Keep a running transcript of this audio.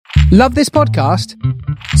Love this podcast?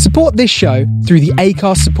 Support this show through the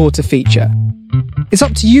Acast supporter feature. It's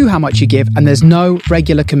up to you how much you give, and there's no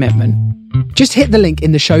regular commitment. Just hit the link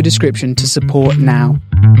in the show description to support now.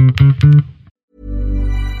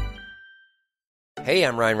 Hey,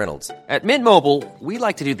 I'm Ryan Reynolds. At Mint Mobile, we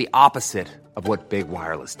like to do the opposite of what Big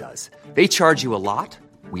Wireless does. They charge you a lot,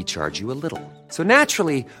 we charge you a little. So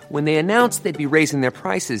naturally, when they announced they'd be raising their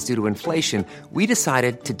prices due to inflation, we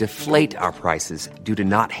decided to deflate our prices due to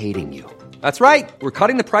not hating you. That's right. We're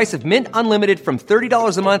cutting the price of Mint Unlimited from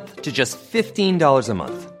 $30 a month to just $15 a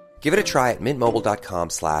month. Give it a try at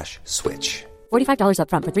mintmobile.com/switch. $45 up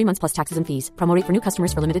front for 3 months plus taxes and fees. Promo rate for new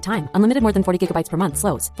customers for limited time. Unlimited more than 40 gigabytes per month.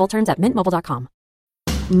 Slows full terms at mintmobile.com.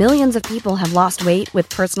 Millions of people have lost weight with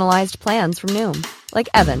personalized plans from Noom. Like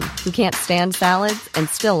Evan, who can't stand salads and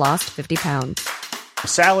still lost 50 pounds.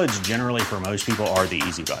 Salads generally for most people are the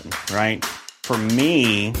easy button, right? For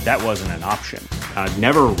me, that wasn't an option. I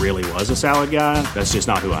never really was a salad guy. That's just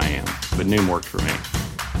not who I am. But Noom worked for me.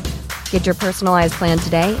 Get your personalized plan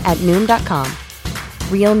today at Noom.com.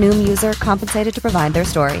 Real Noom user compensated to provide their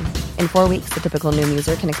story. In 4 weeks, the typical Noom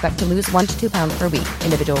user can expect to lose 1 to 2 pounds per week.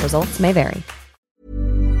 Individual results may vary.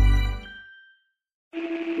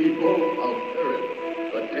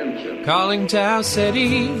 Calling Tau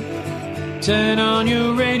City, turn on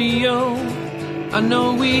your radio. I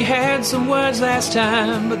know we had some words last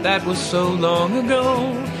time, but that was so long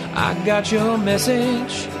ago. I got your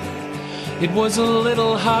message. It was a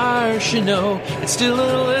little harsh, you know. It's still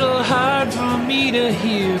a little hard for me to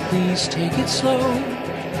hear. Please take it slow.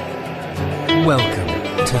 Welcome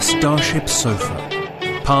to Starship Sofa,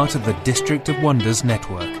 part of the District of Wonders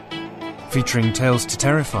network, featuring tales to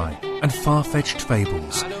terrify and far-fetched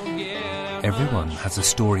fables. Everyone has a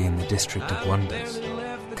story in the District of Wonders.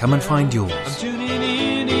 Come and find yours. I'm tuning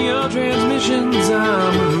into your transmissions.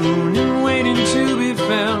 I'm a moon and waiting to be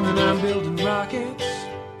found, and I'm building rockets.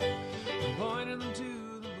 I'm pointing them to the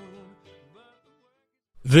moon.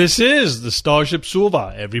 This is the Starship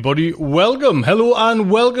Sofa. Everybody, welcome, hello, and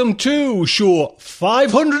welcome to show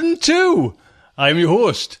 502. I'm your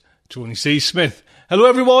host, Tony C. Smith. Hello,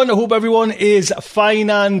 everyone. I hope everyone is fine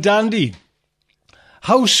and dandy.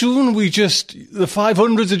 How soon the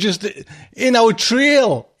 500s are just in our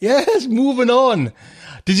trail. Yes, moving on.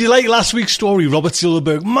 Did you like last week's story, Robert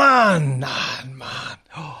Silverberg? Man.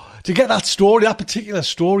 Oh, to get that story, that particular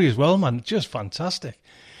story as well, man, just fantastic.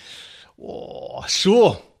 Oh,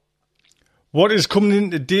 so, what is coming in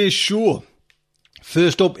today's show?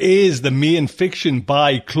 First up is the main fiction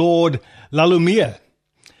by Claude Lallumiere.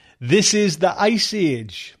 This is the Ice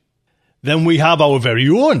Age. Then we have our very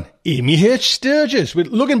own Amy H. Sturgis with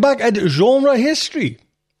looking back at genre history.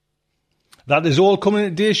 That is all coming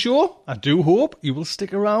in today's show. I do hope you will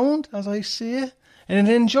stick around, as I say, and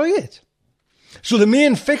enjoy it. So the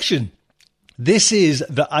main fiction, this is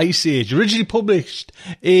the Ice Age, originally published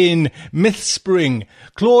in Mythspring.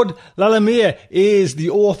 Claude Lallumiere is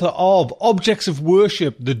the author of Objects of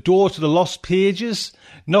Worship, The Door to the Lost Pages,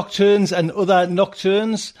 Nocturnes and Other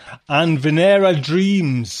Nocturnes, and Venera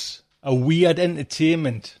Dreams, A Weird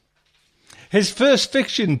Entertainment. His first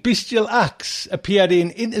fiction, Bestial Acts, appeared in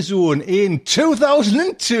Interzone in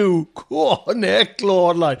 2002. Go on there,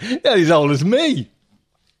 Claude, like, yeah, he's old as me.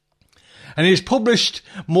 And he's published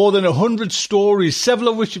more than 100 stories, several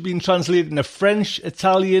of which have been translated into French,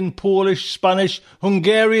 Italian, Polish, Spanish,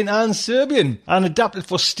 Hungarian and Serbian, and adapted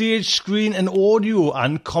for stage, screen and audio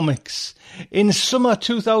and comics. In summer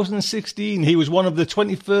 2016, he was one of the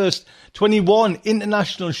 21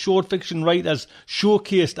 international short fiction writers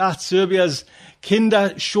showcased at Serbia's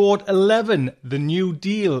Kinder Short 11, The New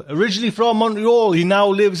Deal. Originally from Montreal, he now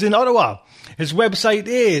lives in Ottawa. His website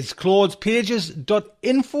is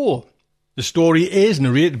claudespages.info. The story is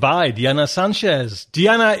narrated by Diana Sanchez.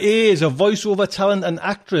 Diana is a voiceover talent and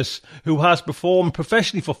actress who has performed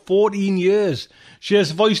professionally for 14 years. She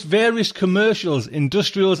has voiced various commercials,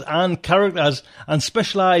 industrials and characters and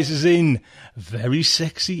specialises in very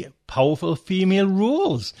sexy, powerful female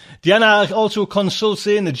roles. Diana also consults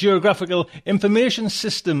in the Geographical Information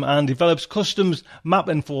System and develops customs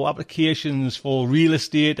mapping for applications for real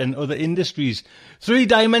estate and other industries.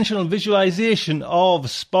 Three-dimensional visualization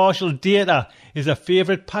of spatial data is her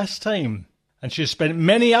favourite pastime, and she has spent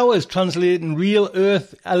many hours translating real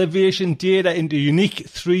Earth elevation data into unique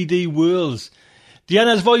 3D worlds.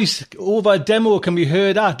 Diana's voice over demo can be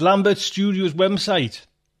heard at Lambert Studios' website,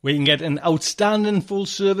 where you can get an outstanding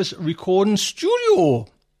full-service recording studio.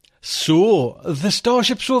 So, the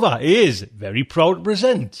Starship Sofa is very proud to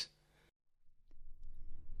present.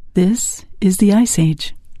 This is The Ice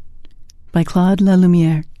Age by Claude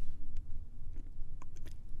Lallumiere.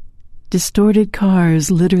 Distorted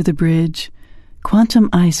cars litter the bridge, quantum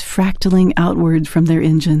ice fractaling outward from their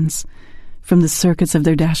engines, from the circuits of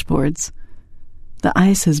their dashboards. The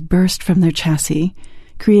ice has burst from their chassis,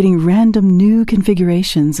 creating random new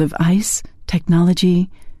configurations of ice, technology,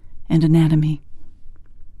 and anatomy.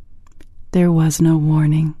 There was no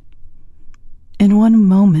warning. In one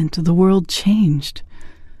moment, the world changed.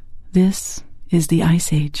 This is the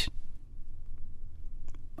Ice Age.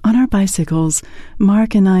 On our bicycles,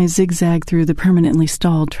 Mark and I zigzag through the permanently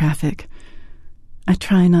stalled traffic. I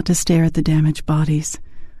try not to stare at the damaged bodies,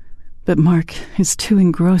 but Mark is too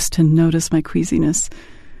engrossed to notice my queasiness,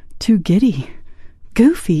 too giddy,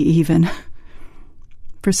 goofy even.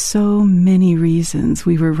 For so many reasons,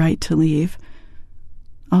 we were right to leave.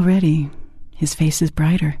 Already, his face is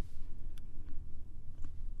brighter.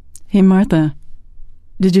 Hey, Martha,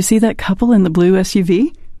 did you see that couple in the blue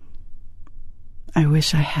SUV? I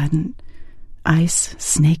wish I hadn't. Ice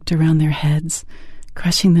snaked around their heads,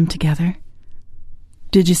 crushing them together.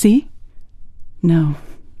 Did you see? No,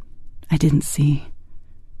 I didn't see.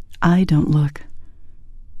 I don't look.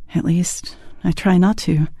 At least, I try not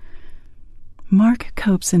to. Mark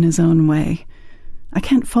copes in his own way. I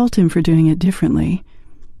can't fault him for doing it differently.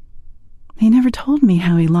 He never told me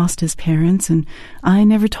how he lost his parents, and I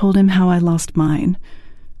never told him how I lost mine.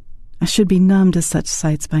 I should be numb to such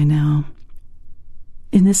sights by now.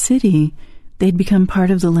 In the city, they'd become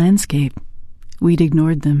part of the landscape. We'd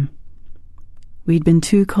ignored them. We'd been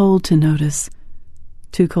too cold to notice,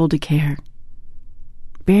 too cold to care.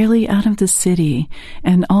 Barely out of the city,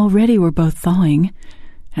 and already we're both thawing,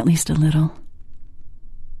 at least a little.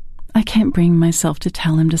 I can't bring myself to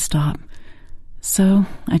tell him to stop, so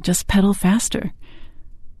I just pedal faster.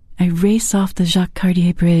 I race off the Jacques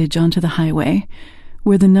Cartier Bridge onto the highway,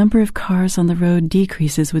 where the number of cars on the road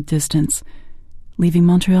decreases with distance, leaving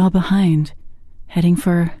Montreal behind, heading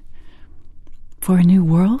for a new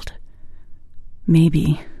world?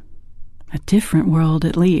 Maybe. A different world,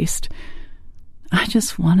 at least. I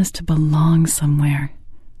just want us to belong somewhere.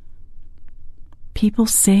 People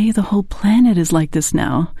say the whole planet is like this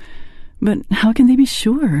now, but how can they be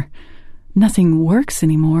sure? Nothing works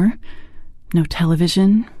anymore. No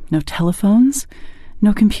television, no telephones,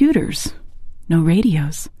 no computers, no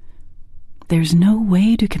radios. There's no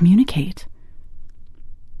way to communicate.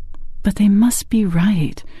 But they must be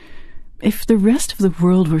right. If the rest of the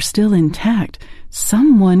world were still intact,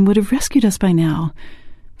 someone would have rescued us by now.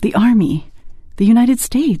 The Army, the United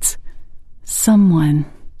States. Someone.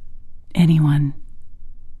 Anyone.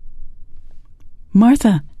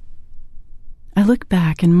 Martha! I look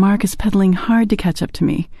back and Mark is pedaling hard to catch up to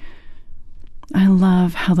me. I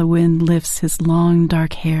love how the wind lifts his long,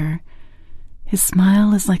 dark hair. His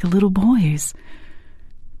smile is like a little boy's.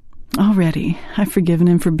 Already, I've forgiven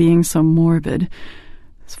him for being so morbid,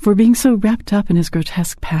 for being so wrapped up in his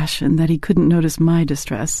grotesque passion that he couldn't notice my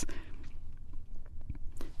distress.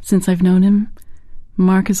 Since I've known him,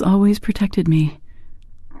 Mark has always protected me.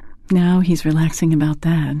 Now he's relaxing about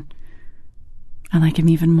that. I like him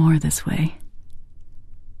even more this way.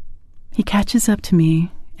 He catches up to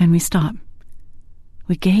me, and we stop.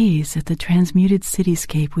 We gaze at the transmuted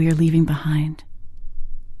cityscape we are leaving behind.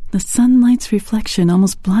 The sunlight's reflection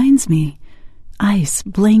almost blinds me. Ice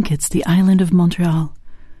blankets the island of Montreal.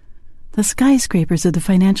 The skyscrapers of the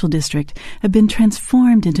financial district have been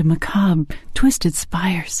transformed into macabre, twisted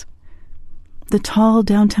spires. The tall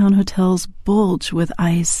downtown hotels bulge with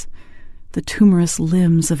ice, the tumorous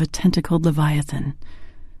limbs of a tentacled leviathan.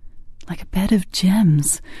 Like a bed of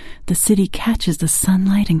gems, the city catches the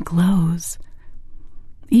sunlight and glows.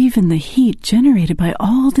 Even the heat generated by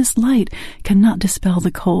all this light cannot dispel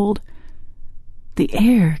the cold. The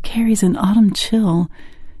air carries an autumn chill,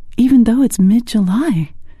 even though it's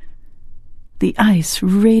mid-July. The ice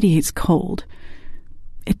radiates cold.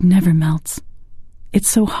 It never melts. It's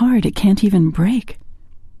so hard it can't even break.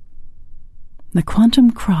 The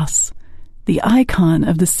Quantum Cross, the icon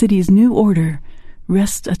of the city's new order,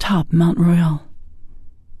 rests atop Mount Royal.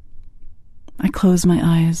 I close my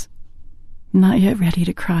eyes, not yet ready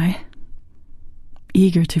to cry,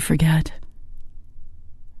 eager to forget.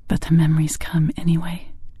 But the memories come anyway.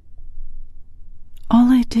 All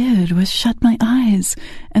I did was shut my eyes,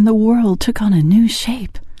 and the world took on a new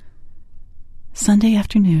shape. Sunday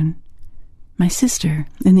afternoon, my sister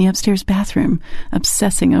in the upstairs bathroom,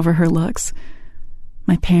 obsessing over her looks.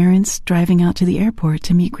 My parents driving out to the airport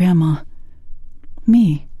to meet Grandma.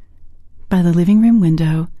 Me, by the living room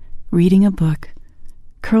window, reading a book,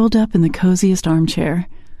 curled up in the coziest armchair.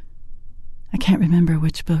 I can't remember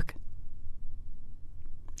which book.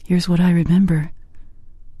 Here's what I remember.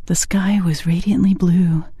 The sky was radiantly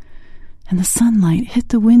blue, and the sunlight hit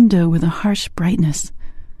the window with a harsh brightness.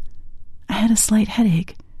 I had a slight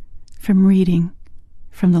headache from reading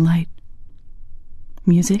from the light.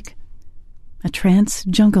 Music, a trance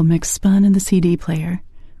jungle mix spun in the CD player.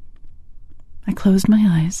 I closed my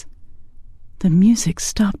eyes. The music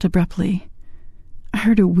stopped abruptly. I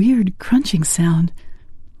heard a weird crunching sound.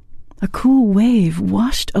 A cool wave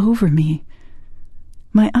washed over me.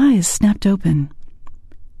 My eyes snapped open.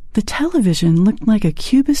 The television looked like a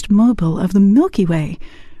cubist mobile of the Milky Way.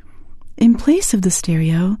 In place of the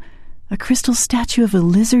stereo, a crystal statue of a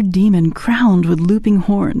lizard demon crowned with looping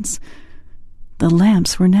horns. The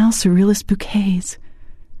lamps were now surrealist bouquets.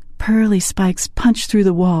 Pearly spikes punched through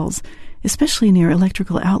the walls, especially near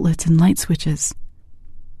electrical outlets and light switches.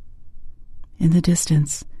 In the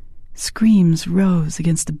distance, screams rose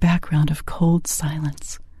against the background of cold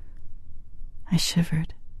silence. I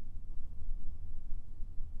shivered.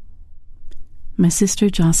 My sister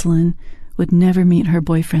Jocelyn would never meet her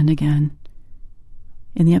boyfriend again.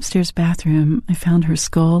 In the upstairs bathroom, I found her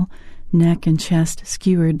skull, neck, and chest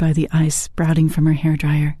skewered by the ice sprouting from her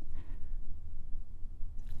hairdryer.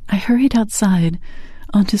 I hurried outside,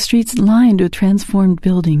 onto streets lined with transformed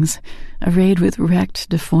buildings, arrayed with wrecked,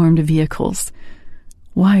 deformed vehicles.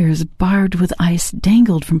 Wires barbed with ice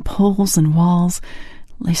dangled from poles and walls,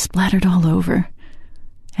 lay splattered all over.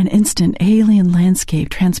 An instant alien landscape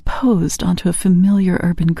transposed onto a familiar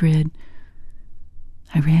urban grid.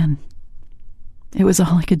 I ran. It was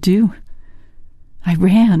all I could do. I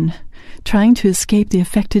ran, trying to escape the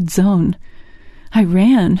affected zone. I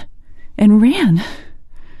ran and ran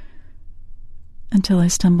until I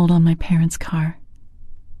stumbled on my parents' car.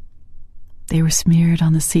 They were smeared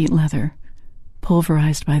on the seat leather,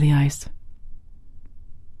 pulverized by the ice.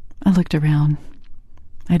 I looked around.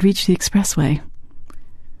 I'd reached the expressway.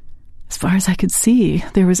 As far as I could see,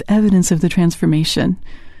 there was evidence of the transformation.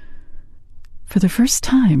 For the first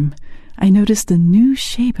time, I noticed the new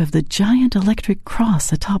shape of the giant electric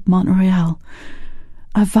cross atop Mont Royal.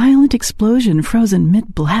 A violent explosion frozen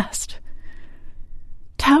mid-blast.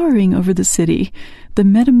 Towering over the city, the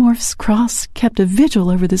metamorphosed cross kept a vigil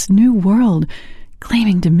over this new world,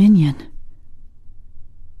 claiming dominion.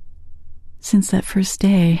 Since that first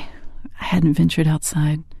day, I hadn't ventured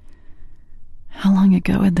outside. How long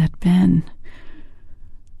ago had that been?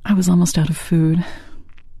 I was almost out of food.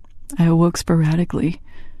 I awoke sporadically.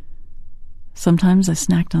 Sometimes I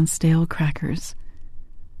snacked on stale crackers.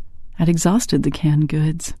 I'd exhausted the canned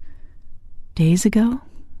goods. Days ago?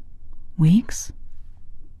 Weeks?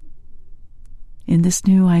 In this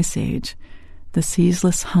new ice age, the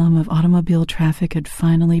ceaseless hum of automobile traffic had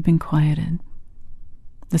finally been quieted.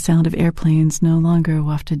 The sound of airplanes no longer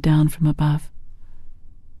wafted down from above.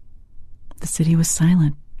 The city was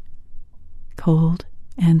silent, cold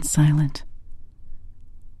and silent.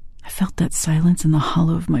 I felt that silence in the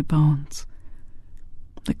hollow of my bones.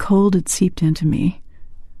 The cold had seeped into me,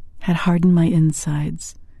 had hardened my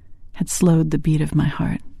insides, had slowed the beat of my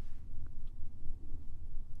heart.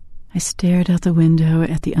 I stared out the window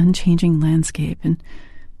at the unchanging landscape and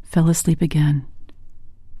fell asleep again,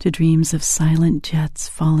 to dreams of silent jets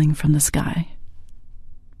falling from the sky.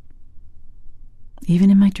 Even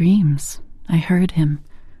in my dreams, I heard him,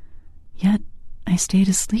 yet I stayed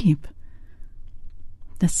asleep.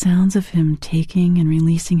 The sounds of him taking and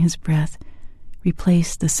releasing his breath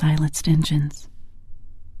replaced the silenced engines.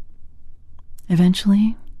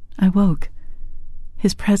 Eventually, I woke,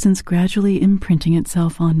 his presence gradually imprinting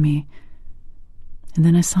itself on me, and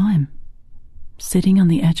then I saw him, sitting on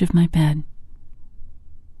the edge of my bed.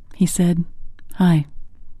 He said, "Hi,"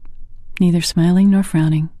 neither smiling nor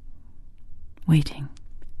frowning, waiting.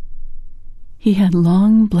 He had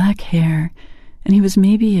long black hair, and he was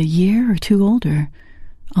maybe a year or two older,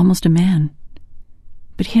 almost a man.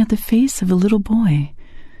 But he had the face of a little boy,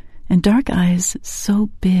 and dark eyes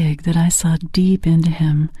so big that I saw deep into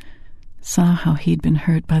him, saw how he'd been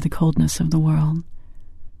hurt by the coldness of the world.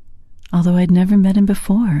 Although I'd never met him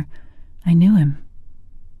before, I knew him.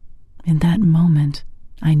 In that moment,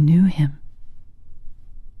 I knew him.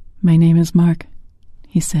 "My name is Mark,"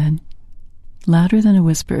 he said, louder than a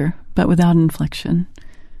whisper, but without inflection.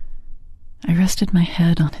 I rested my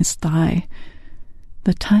head on his thigh.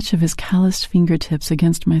 The touch of his calloused fingertips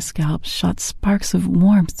against my scalp shot sparks of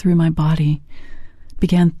warmth through my body,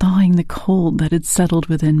 began thawing the cold that had settled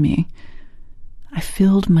within me. I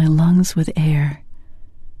filled my lungs with air.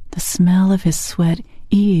 The smell of his sweat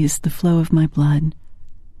eased the flow of my blood.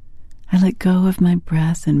 I let go of my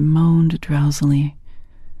breath and moaned drowsily.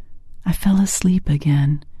 I fell asleep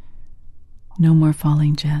again. No more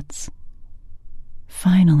falling jets.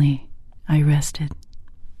 Finally, I rested.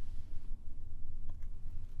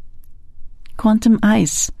 Quantum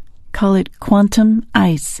ice. Call it quantum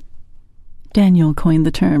ice. Daniel coined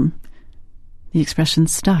the term. The expression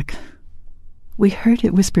stuck. We heard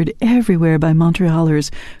it whispered everywhere by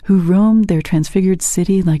Montrealers who roamed their transfigured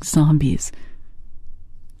city like zombies.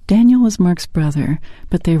 Daniel was Mark's brother,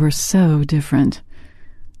 but they were so different.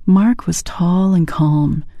 Mark was tall and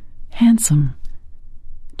calm, handsome.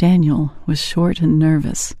 Daniel was short and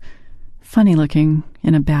nervous, funny-looking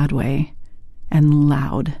in a bad way, and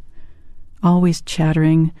loud, always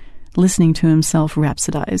chattering, listening to himself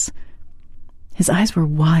rhapsodize. His eyes were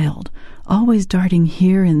wild, always darting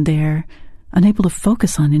here and there, unable to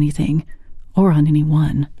focus on anything or on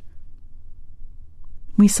anyone.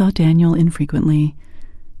 We saw Daniel infrequently,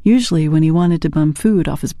 usually when he wanted to bum food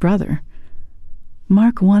off his brother.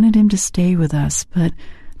 Mark wanted him to stay with us, but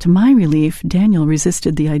to my relief, Daniel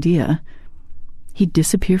resisted the idea. He'd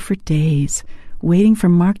disappear for days, waiting for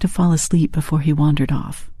Mark to fall asleep before he wandered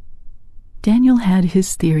off. Daniel had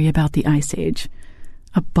his theory about the Ice Age.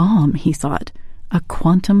 A bomb, he thought, a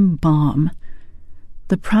quantum bomb.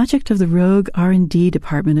 The project of the rogue R&D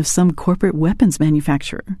department of some corporate weapons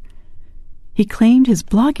manufacturer. He claimed his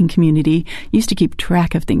blogging community used to keep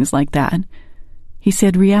track of things like that. He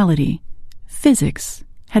said reality, physics,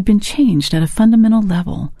 had been changed at a fundamental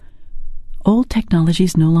level. Old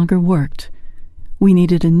technologies no longer worked. We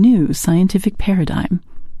needed a new scientific paradigm.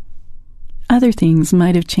 Other things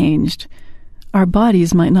might have changed. Our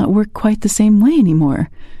bodies might not work quite the same way anymore.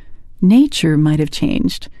 Nature might have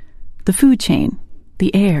changed. The food chain,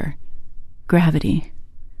 the air, gravity.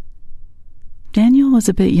 Daniel was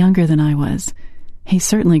a bit younger than I was. He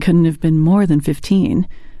certainly couldn't have been more than 15.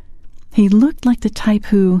 He looked like the type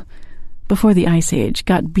who, before the Ice Age,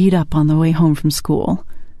 got beat up on the way home from school.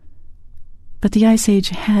 But the Ice Age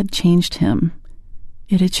had changed him.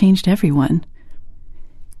 It had changed everyone.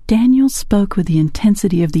 Daniel spoke with the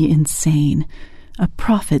intensity of the insane, a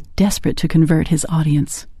prophet desperate to convert his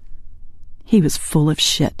audience. He was full of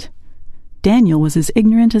shit. Daniel was as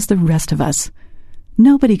ignorant as the rest of us.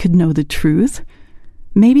 Nobody could know the truth.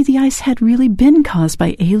 Maybe the ice had really been caused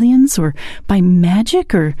by aliens or by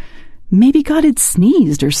magic, or maybe God had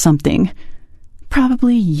sneezed or something.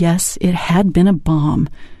 Probably, yes, it had been a bomb.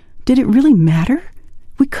 Did it really matter?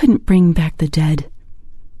 We couldn't bring back the dead.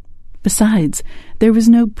 Besides, there was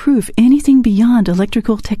no proof anything beyond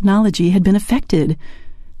electrical technology had been affected.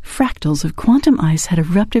 Fractals of quantum ice had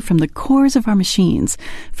erupted from the cores of our machines,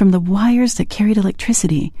 from the wires that carried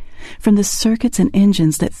electricity, from the circuits and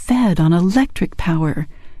engines that fed on electric power.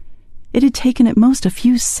 It had taken at most a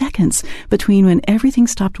few seconds between when everything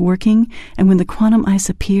stopped working and when the quantum ice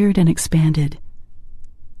appeared and expanded.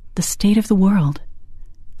 The state of the world,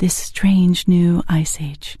 this strange new Ice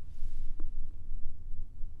Age.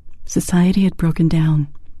 Society had broken down.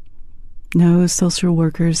 No social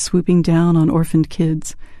workers swooping down on orphaned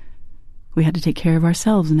kids. We had to take care of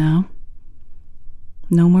ourselves now.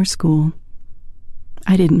 No more school.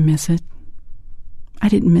 I didn't miss it. I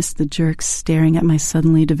didn't miss the jerks staring at my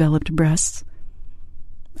suddenly developed breasts.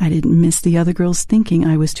 I didn't miss the other girls thinking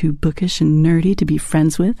I was too bookish and nerdy to be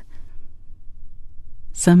friends with.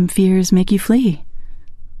 Some fears make you flee.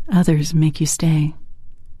 Others make you stay.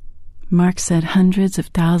 Mark said hundreds of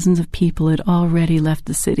thousands of people had already left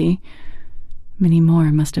the city. Many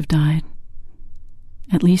more must have died.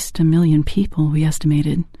 At least 1 million people, we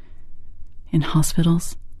estimated. In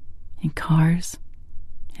hospitals, in cars,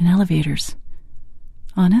 in elevators,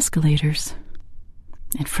 on escalators,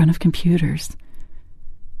 in front of computers,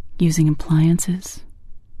 using appliances,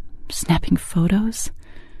 snapping photos,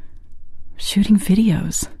 shooting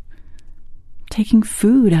videos, taking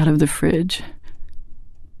food out of the fridge.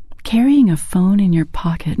 Carrying a phone in your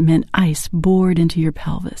pocket meant ice bored into your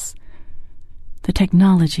pelvis. The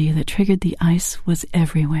technology that triggered the ice was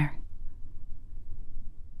everywhere.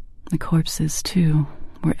 The corpses, too,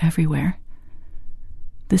 were everywhere.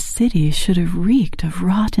 The city should have reeked of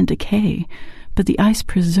rot and decay, but the ice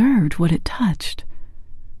preserved what it touched.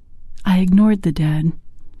 I ignored the dead.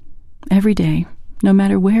 Every day, no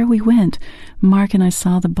matter where we went, Mark and I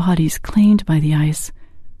saw the bodies claimed by the ice,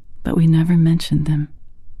 but we never mentioned them.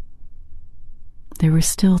 There were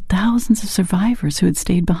still thousands of survivors who had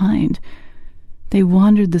stayed behind. They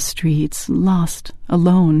wandered the streets, lost,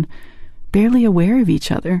 alone, barely aware of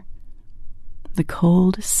each other. The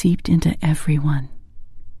cold seeped into everyone.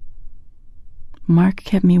 Mark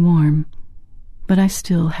kept me warm, but I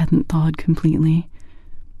still hadn't thawed completely.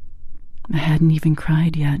 I hadn't even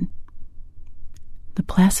cried yet. The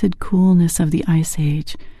placid coolness of the Ice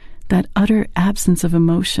Age, that utter absence of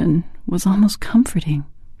emotion, was almost comforting.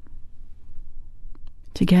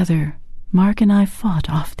 Together, Mark and I fought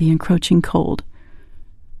off the encroaching cold.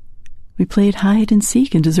 We played hide and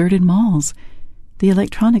seek in deserted malls. The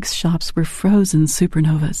electronics shops were frozen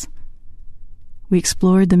supernovas. We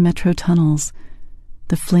explored the metro tunnels.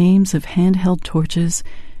 The flames of handheld torches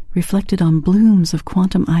reflected on blooms of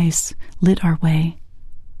quantum ice lit our way.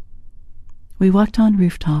 We walked on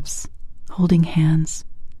rooftops, holding hands.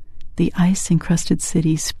 The ice-encrusted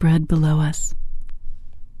city spread below us.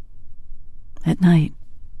 At night,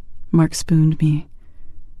 Mark spooned me.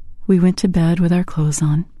 We went to bed with our clothes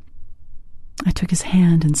on. I took his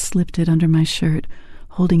hand and slipped it under my shirt,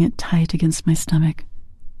 holding it tight against my stomach.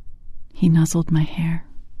 He nuzzled my hair.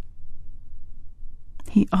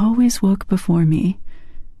 He always woke before me,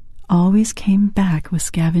 always came back with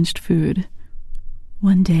scavenged food.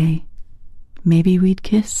 One day, maybe we'd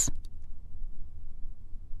kiss.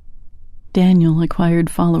 Daniel acquired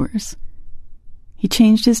followers. He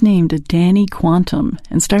changed his name to Danny Quantum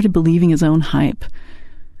and started believing his own hype.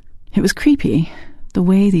 It was creepy, the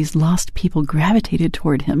way these lost people gravitated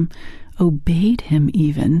toward him, obeyed him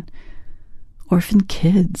even. Orphan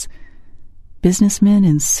kids, businessmen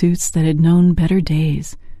in suits that had known better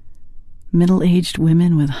days, middle-aged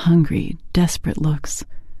women with hungry, desperate looks,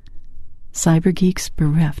 cyber geeks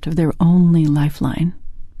bereft of their only lifeline.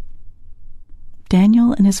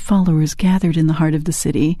 Daniel and his followers gathered in the heart of the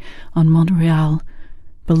city, on Mont Royal,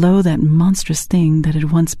 below that monstrous thing that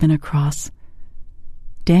had once been a cross.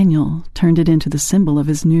 Daniel turned it into the symbol of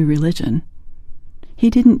his new religion. He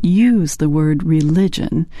didn't use the word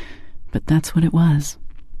religion, but that's what it was.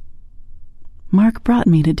 Mark brought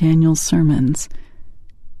me to Daniel's sermons.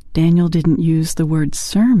 Daniel didn't use the word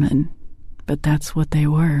sermon, but that's what they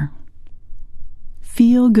were.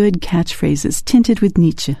 Feel-good catchphrases tinted with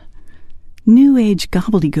Nietzsche. New Age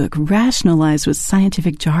gobbledygook rationalized with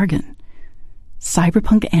scientific jargon.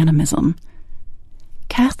 Cyberpunk animism.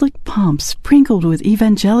 Catholic pomp sprinkled with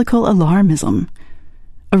evangelical alarmism.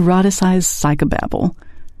 Eroticized psychobabble.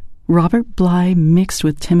 Robert Bly mixed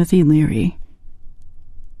with Timothy Leary.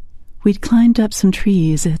 We'd climbed up some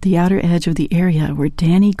trees at the outer edge of the area where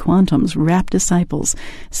Danny Quantum's rapt disciples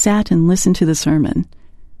sat and listened to the sermon.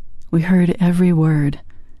 We heard every word.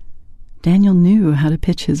 Daniel knew how to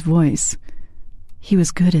pitch his voice. He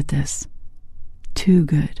was good at this. Too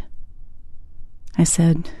good. I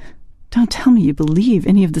said, "Don't tell me you believe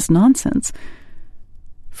any of this nonsense."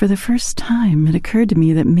 For the first time, it occurred to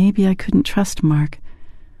me that maybe I couldn't trust Mark.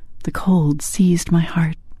 The cold seized my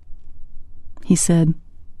heart. He said,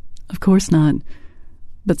 "Of course not.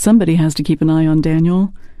 But somebody has to keep an eye on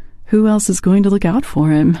Daniel. Who else is going to look out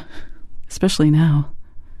for him? Especially now."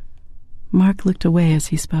 Mark looked away as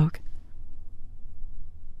he spoke.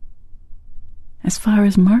 As far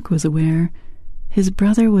as Mark was aware, his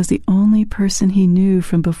brother was the only person he knew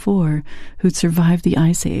from before who'd survived the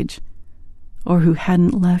Ice Age, or who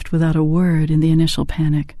hadn't left without a word in the initial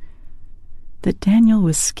panic. That Daniel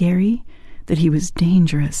was scary, that he was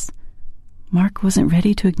dangerous, Mark wasn't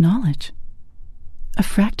ready to acknowledge. A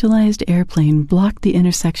fractalized airplane blocked the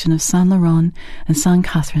intersection of Saint Laurent and Saint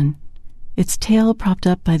Catherine, its tail propped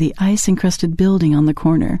up by the ice-encrusted building on the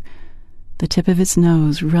corner, the tip of its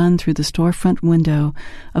nose run through the storefront window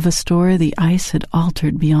of a store the ice had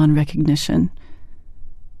altered beyond recognition.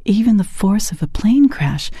 Even the force of a plane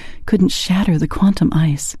crash couldn't shatter the quantum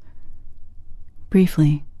ice.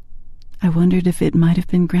 Briefly, I wondered if it might have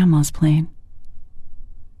been Grandma's plane.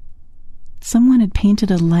 Someone had painted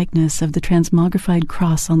a likeness of the transmogrified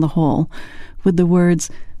cross on the hull, with the words,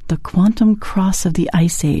 "The Quantum Cross of the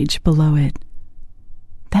Ice Age," below it.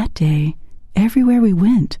 That day, everywhere we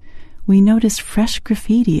went, we noticed fresh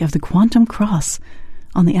graffiti of the Quantum Cross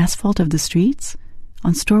on the asphalt of the streets,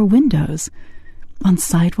 on store windows, on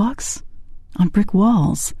sidewalks, on brick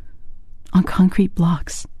walls, on concrete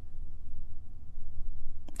blocks.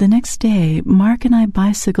 The next day, Mark and I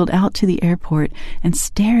bicycled out to the airport and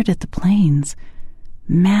stared at the planes.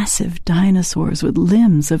 Massive dinosaurs with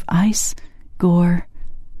limbs of ice, gore,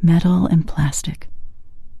 metal, and plastic.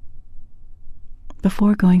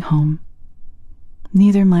 Before going home,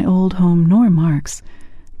 neither my old home nor Mark's,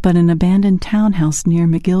 but an abandoned townhouse near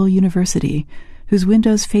McGill University, whose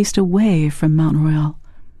windows faced away from Mount Royal.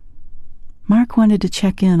 Mark wanted to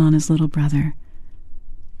check in on his little brother.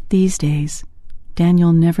 These days,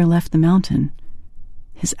 Daniel never left the mountain.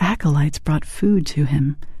 His acolytes brought food to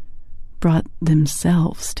him, brought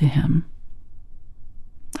themselves to him.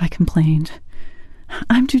 I complained,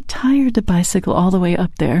 "I'm too tired to bicycle all the way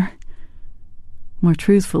up there." More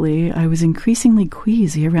truthfully, I was increasingly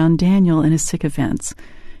queasy around Daniel and his sycophants,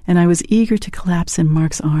 and I was eager to collapse in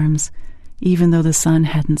Mark's arms, even though the sun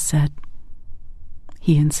hadn't set.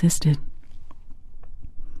 He insisted.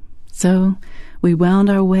 So we wound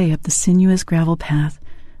our way up the sinuous gravel path,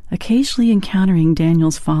 occasionally encountering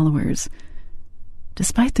Daniel's followers.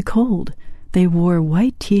 Despite the cold, they wore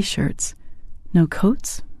white T-shirts, no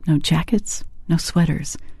coats, no jackets, no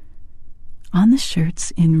sweaters. On the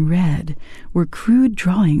shirts in red were crude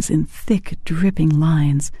drawings in thick, dripping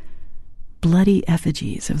lines, bloody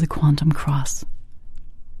effigies of the Quantum Cross.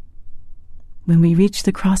 When we reached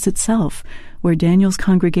the cross itself, where Daniel's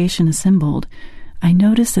congregation assembled, I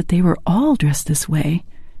noticed that they were all dressed this way,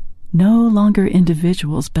 no longer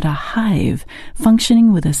individuals, but a hive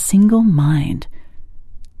functioning with a single mind,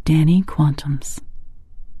 Danny Quantum's.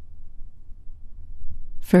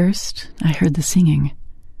 First, I heard the singing.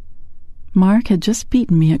 Mark had just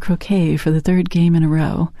beaten me at croquet for the third game in a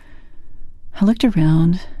row. I looked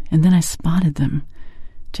around, and then I spotted them.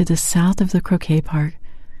 To the south of the croquet park,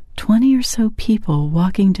 20 or so people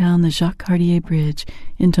walking down the Jacques Cartier Bridge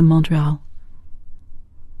into Montreal.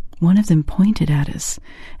 One of them pointed at us,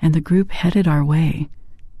 and the group headed our way.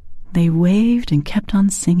 They waved and kept on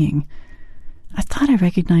singing. I thought I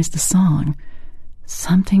recognized the song,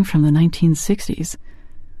 something from the 1960s,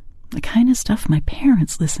 the kind of stuff my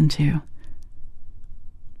parents listened to.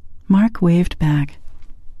 Mark waved back.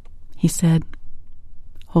 He said,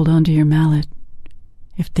 "Hold on to your mallet.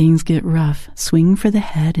 If things get rough, swing for the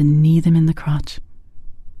head and knee them in the crotch."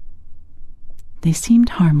 They seemed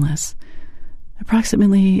harmless,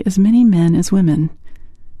 approximately as many men as women.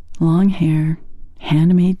 Long hair,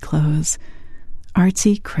 handmade clothes,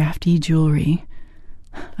 artsy, crafty jewelry.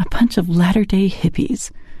 A bunch of latter-day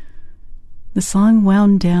hippies. The song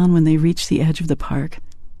wound down when they reached the edge of the park.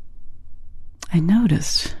 I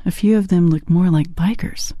noticed a few of them looked more like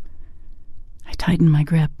bikers. I tightened my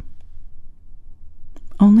grip.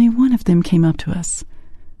 Only one of them came up to us,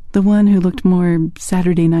 the one who looked more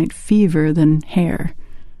Saturday Night Fever than hair.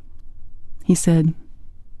 He said,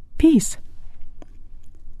 "Peace."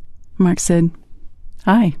 Mark said,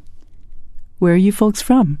 "Hi. Where are you folks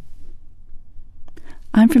from?"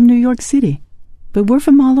 "I'm from New York City, but we're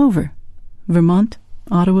from all over. Vermont,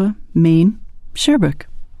 Ottawa, Maine, Sherbrooke."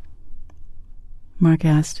 Mark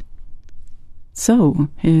asked, "So,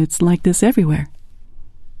 it's like this everywhere?"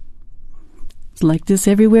 "It's like this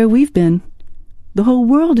everywhere we've been. The whole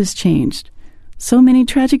world has changed. So many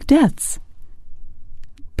tragic deaths."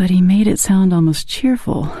 But he made it sound almost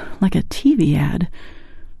cheerful, like a TV ad.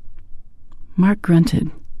 Mark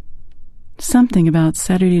grunted. Something about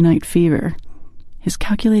Saturday Night Fever. His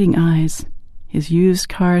calculating eyes, his used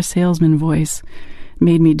car salesman voice,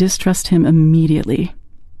 made me distrust him immediately.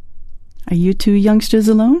 "Are you two youngsters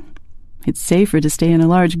alone? It's safer to stay in a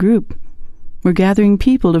large group. We're gathering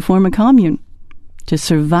people to form a commune, to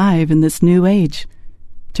survive in this new age,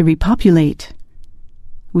 to repopulate.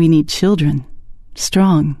 We need children,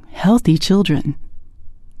 strong, healthy children."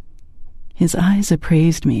 His eyes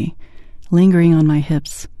appraised me, lingering on my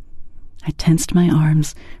hips. I tensed my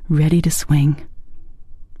arms, ready to swing.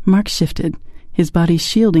 Mark shifted, his body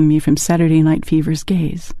shielding me from Saturday Night Fever's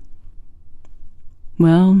gaze.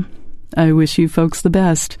 "Well, I wish you folks the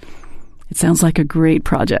best. It sounds like a great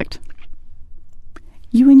project.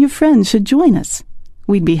 You and your friends should join us.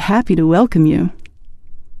 We'd be happy to welcome you."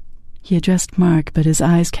 He addressed Mark, but his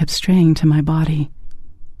eyes kept straying to my body.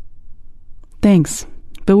 "Thanks,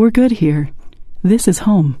 but we're good here. This is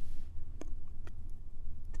home."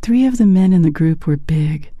 3 of the men in the group were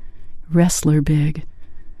big, wrestler big.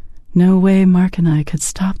 No way Mark and I could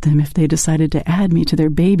stop them if they decided to add me to their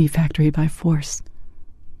baby factory by force.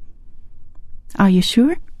 "Are you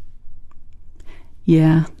sure?"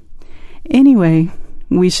 "Yeah. Anyway,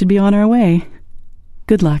 we should be on our way.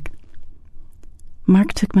 Good luck."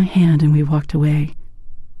 Mark took my hand and we walked away.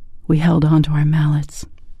 We held on to our mallets.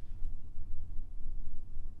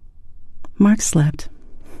 Mark slept.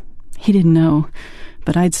 He didn't know,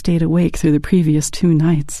 but I'd stayed awake through the previous 2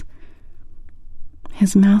 nights.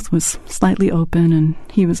 His mouth was slightly open and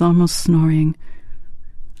he was almost snoring.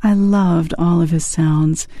 I loved all of his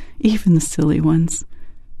sounds, even the silly ones.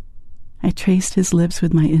 I traced his lips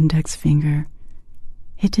with my index finger.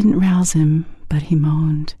 It didn't rouse him, but he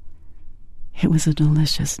moaned. It was a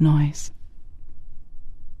delicious noise.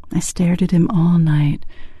 I stared at him all night,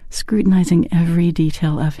 scrutinizing every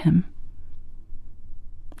detail of him.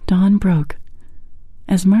 Dawn broke.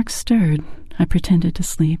 As Mark stirred, I pretended to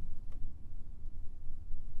sleep.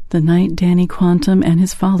 The night Danny Quantum and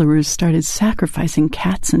his followers started sacrificing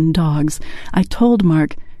cats and dogs, I told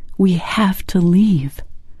Mark, "We have to leave."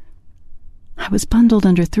 I was bundled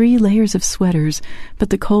under 3 layers of sweaters, but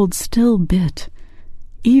the cold still bit.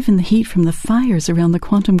 Even the heat from the fires around the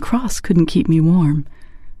Quantum Cross couldn't keep me warm.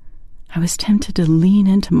 I was tempted to lean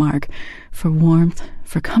into Mark for warmth,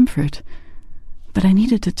 for comfort, But I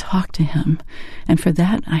needed to talk to him, and for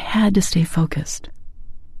that I had to stay focused.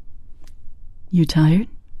 You tired?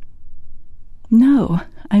 No,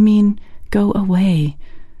 I mean, go away.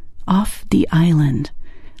 Off the island.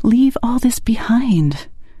 Leave all this behind.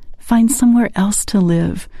 Find somewhere else to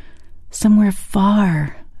live. Somewhere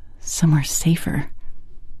far. Somewhere safer.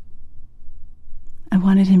 I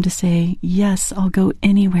wanted him to say, yes, I'll go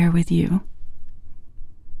anywhere with you.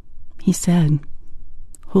 He said,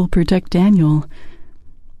 who'll protect Daniel?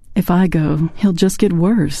 If I go, he'll just get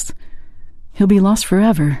worse. He'll be lost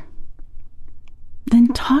forever.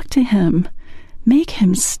 Then talk to him. Make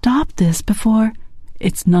him stop this before...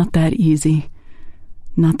 It's not that easy.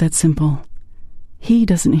 Not that simple. He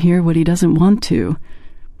doesn't hear what he doesn't want to.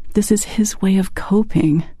 This is his way of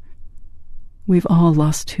coping. We've all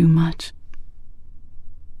lost too much.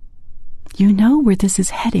 You know where this is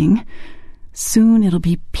heading. Soon it'll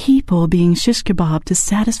be people being shish kebab to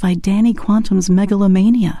satisfy Danny Quantum's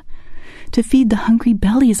megalomania, to feed the hungry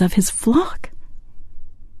bellies of his flock.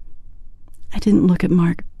 I didn't look at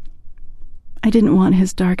Mark. I didn't want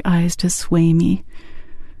his dark eyes to sway me.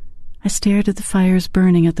 I stared at the fires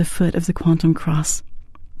burning at the foot of the Quantum Cross.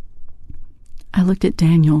 I looked at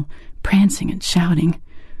Daniel, prancing and shouting,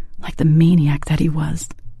 like the maniac that he was.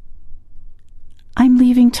 I'm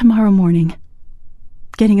leaving tomorrow morning.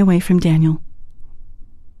 Getting away from Daniel.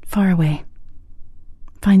 Far away.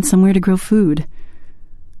 Find somewhere to grow food.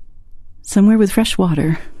 Somewhere with fresh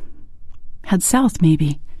water. Head south,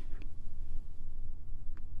 maybe.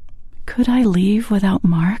 Could I leave without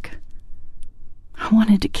Mark? I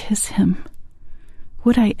wanted to kiss him.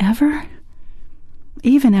 Would I ever?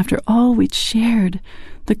 Even after all we'd shared,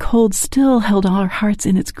 the cold still held our hearts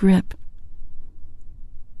in its grip.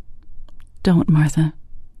 Don't, Martha.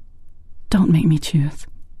 Don't make me choose.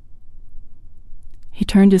 He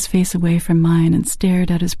turned his face away from mine and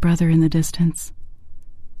stared at his brother in the distance.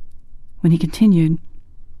 When he continued,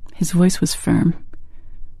 his voice was firm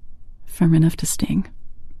enough to sting.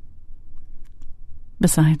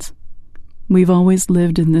 Besides, we've always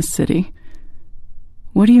lived in this city.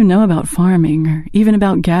 What do you know about farming, or even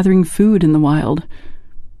about gathering food in the wild?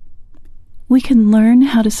 We can learn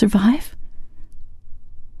how to survive?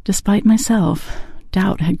 Despite myself,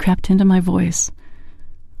 doubt had crept into my voice.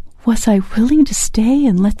 Was I willing to stay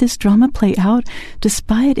and let this drama play out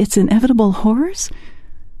despite its inevitable horrors?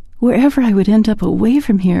 Wherever I would end up away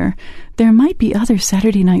from here, there might be other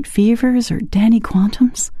Saturday Night Fevers or Danny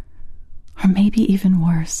Quantums, or maybe even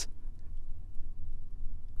worse.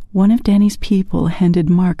 One of Danny's people handed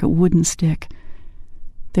Mark a wooden stick.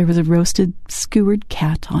 There was a roasted, skewered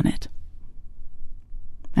cat on it.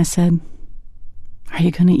 I said, "Are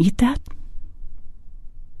you going to eat that?"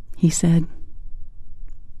 He said,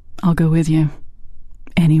 "I'll go with you.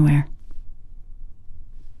 Anywhere."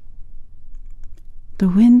 The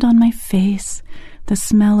wind on my face, the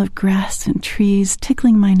smell of grass and trees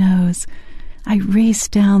tickling my nose, I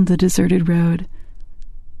raced down the deserted road.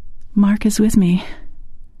 Mark is with me,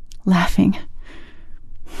 laughing.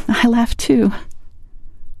 I laughed too.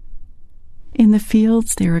 In the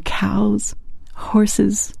fields there are cows,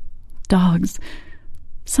 horses, dogs,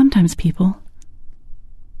 sometimes people.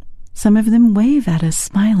 Some of them wave at us,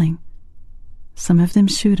 smiling. Some of them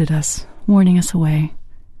shoot at us, warning us away.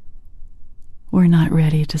 We're not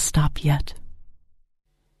ready to stop yet.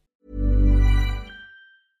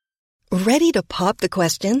 Ready to pop the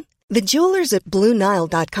question? The jewelers at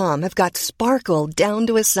BlueNile.com have got sparkle down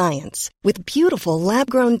to a science with beautiful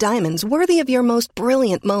lab-grown diamonds worthy of your most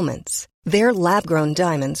brilliant moments. Their lab-grown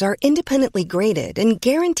diamonds are independently graded and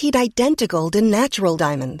guaranteed identical to natural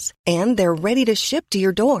diamonds, and they're ready to ship to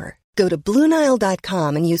your door. Go to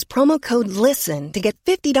BlueNile.com and use promo code LISTEN to get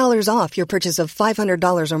 $50 off your purchase of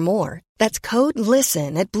 $500 or more. That's code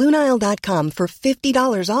LISTEN at BlueNile.com for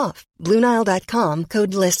 $50 off. BlueNile.com,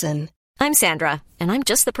 code LISTEN. I'm Sandra, and I'm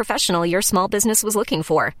just the professional your small business was looking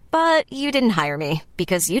for. But you didn't hire me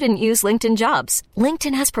because you didn't use LinkedIn Jobs.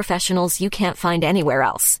 LinkedIn has professionals you can't find anywhere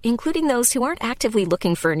else, including those who aren't actively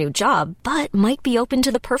looking for a new job, but might be open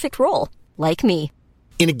to the perfect role, like me.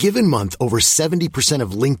 In a given month, over 70%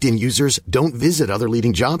 of LinkedIn users don't visit other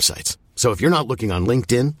leading job sites. So if you're not looking on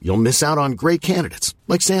LinkedIn, you'll miss out on great candidates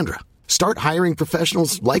like Sandra. Start hiring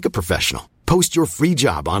professionals like a professional. Post your free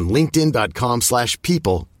job on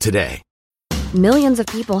linkedin.com/people today. Millions of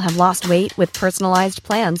people have lost weight with personalized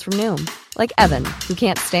plans from Noom. Like Evan, who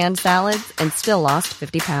can't stand salads and still lost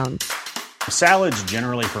 50 pounds. Salads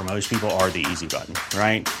generally for most people are the easy button,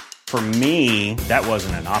 right? For me, that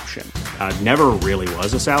wasn't an option. I never really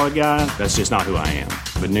was a salad guy. That's just not who I am.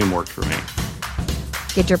 But Noom worked for me.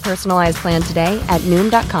 Get your personalized plan today at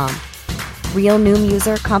Noom.com. Real Noom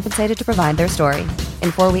user compensated to provide their story.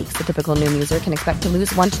 In 4 weeks, the typical Noom user can expect to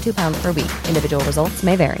lose 1 to 2 pounds per week. Individual results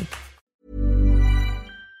may vary.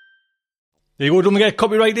 There you go, don't forget,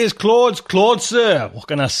 copyright is Claude's. Claude, sir, what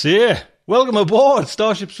can I say? Welcome aboard,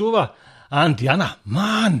 Starship Sofa. And Diana,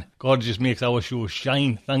 man, God just makes our show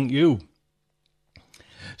shine, thank you.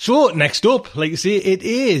 So, next up, like I say, it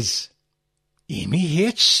is Amy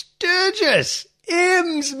H. Sturgis.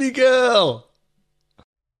 Ims, me girl.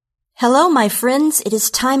 Hello, my friends. It is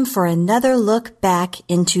time for another look back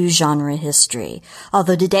into genre history.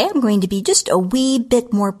 Although today I'm going to be just a wee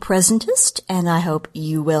bit more presentist, and I hope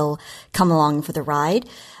you will come along for the ride.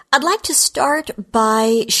 I'd like to start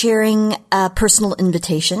by sharing a personal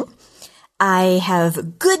invitation. I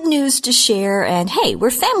have good news to share, and hey, we're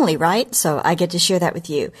family, right? So I get to share that with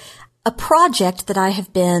you. A project that I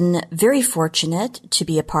have been very fortunate to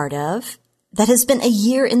be a part of, that has been a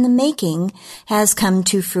year in the making, has come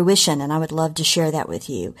to fruition, and I would love to share that with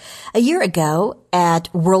you. A year ago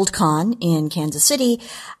at Worldcon in Kansas City,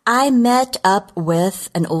 I met up with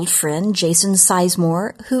an old friend, Jason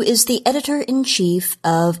Sizemore, who is the editor-in-chief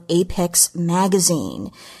of Apex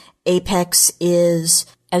magazine. Apex is,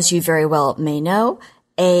 as you very well may know,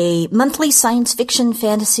 a monthly science fiction,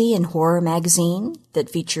 fantasy, and horror magazine that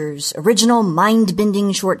features original,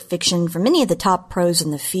 mind-bending short fiction from many of the top pros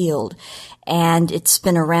in the field. And it's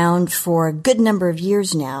been around for a good number of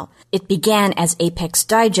years now. It began as Apex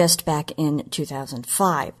Digest back in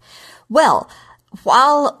 2005. Well,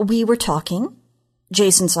 while we were talking,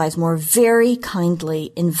 Jason Sizemore very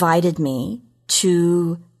kindly invited me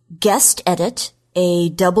to guest edit a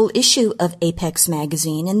double issue of Apex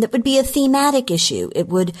magazine, and that would be a thematic issue. It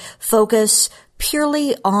would focus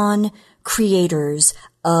purely on creators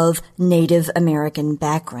of Native American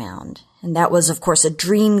background. And that was, of course, a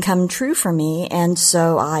dream come true for me, and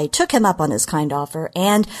so I took him up on his kind offer,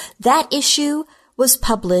 and that issue was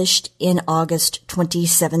published in August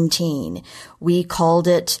 2017. We called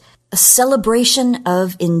it A Celebration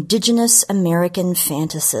of Indigenous American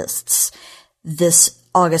Fantasists, this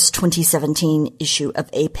August 2017 issue of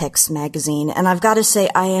Apex magazine. And I've got to say,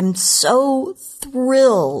 I am so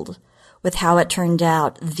thrilled with how it turned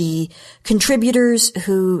out. The contributors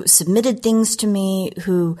who submitted things to me,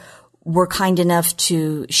 who were kind enough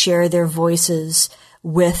to share their voices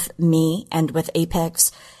with me and with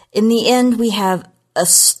Apex. In the end, we have a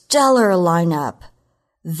stellar lineup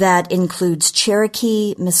that includes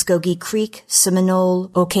Cherokee, Muskogee Creek, Seminole,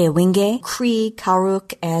 Okewinge, Cree,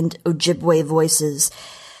 Karuk, and Ojibwe voices.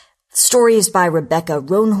 Stories by Rebecca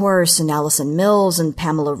Roanhorse and Allison Mills and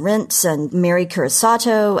Pamela Rentz and Mary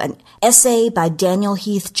Curasato, an essay by Daniel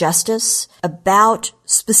Heath Justice about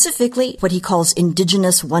specifically what he calls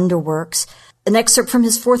Indigenous Wonderworks, an excerpt from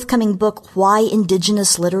his forthcoming book, Why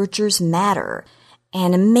Indigenous Literatures Matter,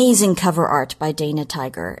 and amazing cover art by Dana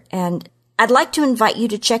Tiger. And I'd like to invite you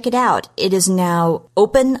to check it out. It is now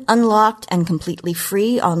open, unlocked, and completely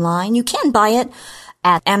free online. You can buy it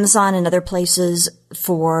at Amazon and other places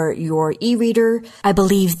for your e-reader. I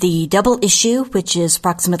believe the double issue, which is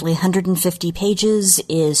approximately 150 pages,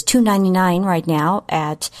 is $2.99 right now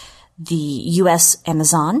at the U.S.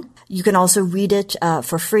 Amazon. You can also read it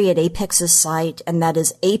for free at Apex's site, and that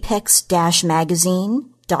is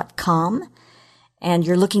apex-magazine.com. And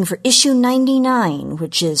you're looking for issue 99,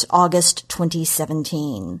 which is August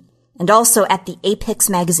 2017. And also at the Apex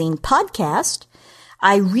Magazine podcast,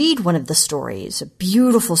 I read one of the stories, a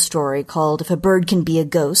beautiful story called If a Bird Can Be a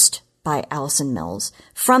Ghost by Allison Mills,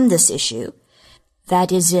 from this issue.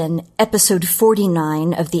 That is in episode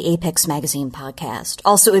 49 of the Apex Magazine podcast.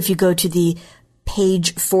 Also, if you go to the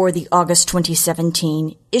page for the August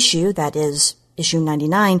 2017 issue, that is issue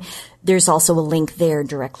 99, there's also a link there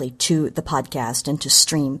directly to the podcast and to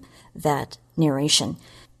stream that narration.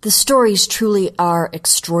 The stories truly are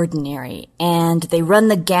extraordinary, and they run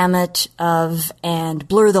the gamut of and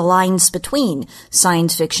blur the lines between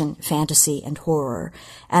science fiction, fantasy, and horror.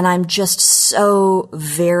 And I'm just so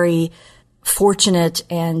very fortunate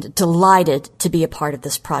and delighted to be a part of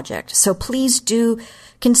this project. So please do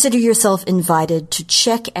consider yourself invited to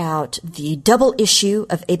check out the double issue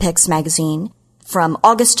of Apex Magazine from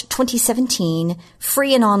August 2017,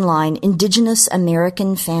 free and online, Indigenous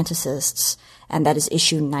American Fantasists, and that is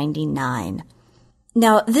issue 99.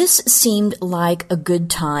 Now, this seemed like a good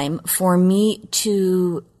time for me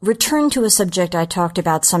to return to a subject I talked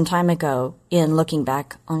about some time ago in looking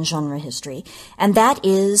back on genre history, and that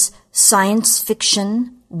is science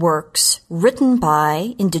fiction works written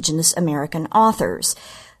by Indigenous American authors.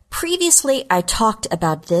 Previously, I talked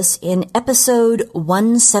about this in episode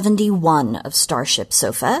 171 of Starship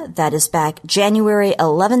Sofa. That is back January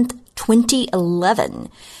 11th, 2011.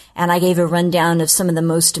 and I gave a rundown of some of the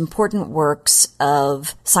most important works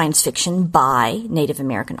of science fiction by Native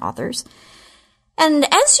American authors. And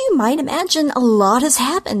as you might imagine, a lot has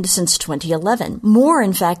happened since 2011. More,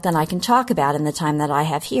 in fact, than I can talk about in the time that I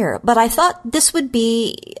have here. But I thought this would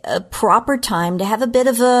be a proper time to have a bit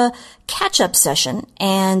of a catch-up session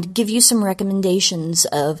and give you some recommendations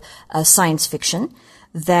of science fiction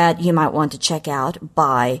that you might want to check out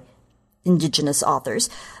by Indigenous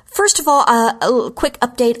authors. First of all, a quick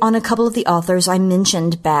update on a couple of the authors I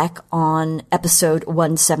mentioned back on episode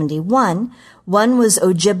 171. One was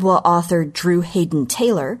Ojibwa author Drew Hayden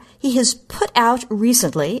Taylor. He has put out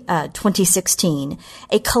recently, 2016,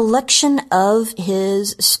 a collection of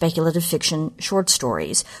his speculative fiction short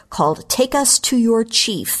stories called Take Us to Your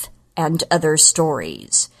Chief and Other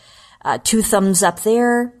Stories. 2 thumbs up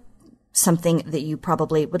there. Something that you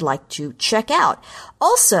probably would like to check out.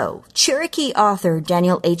 Also, Cherokee author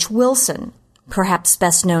Daniel H. Wilson, perhaps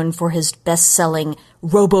best known for his best-selling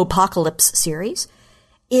Robopocalypse series,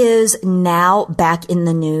 is now back in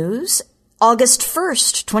the news. August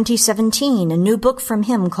 1st, 2017, a new book from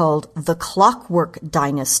him called The Clockwork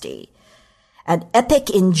Dynasty. An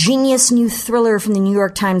epic, ingenious new thriller from the New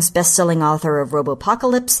York Times bestselling author of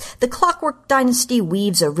Robopocalypse, The Clockwork Dynasty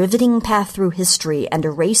weaves a riveting path through history and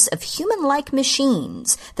a race of human-like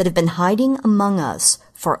machines that have been hiding among us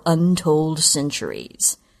for untold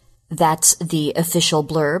centuries. That's the official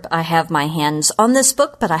blurb. I have my hands on this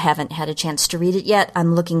book, but I haven't had a chance to read it yet.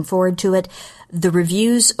 I'm looking forward to it. The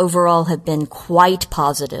reviews overall have been quite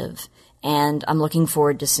positive, and I'm looking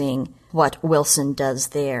forward to seeing what Wilson does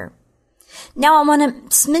there. Now I want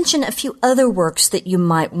to mention a few other works that you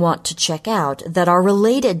might want to check out that are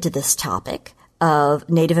related to this topic of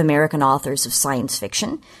Native American authors of science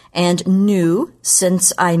fiction, and new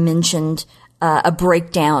since I mentioned a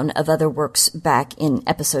breakdown of other works back in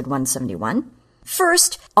episode 171.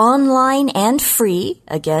 First, online and free,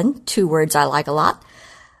 again, 2 words I like a lot,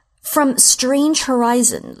 from Strange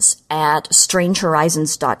Horizons at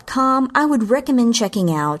strangehorizons.com, I would recommend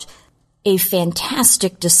checking out a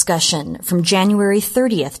fantastic discussion from January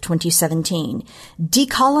 30th, 2017,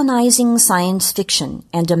 Decolonizing Science Fiction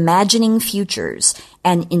and Imagining Futures,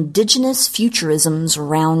 an Indigenous Futurisms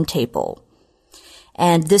Roundtable.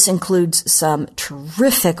 And this includes some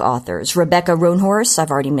terrific authors. Rebecca Roanhorse,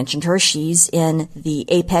 I've already mentioned her. She's in the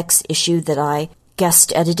Apex issue that I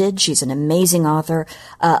guest edited. She's an amazing author.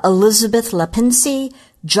 Elizabeth Lapinski,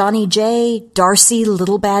 Johnny J., Darcy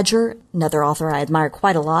Little Badger, another author I admire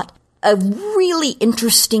quite a lot. A really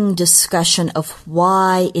interesting discussion of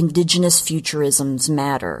why Indigenous futurisms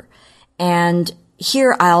matter. And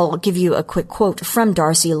here I'll give you a quick quote from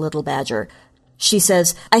Darcy Little Badger. She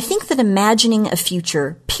says, "I think that imagining a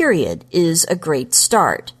future, period, is a great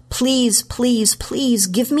start. Please, please, please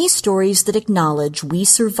give me stories that acknowledge we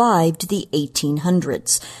survived the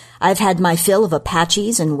 1800s. I've had my fill of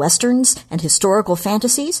Apaches and Westerns and historical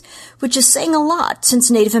fantasies, which is saying a lot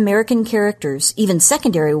since Native American characters, even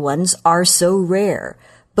secondary ones, are so rare.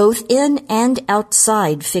 Both in and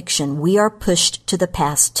outside fiction, we are pushed to the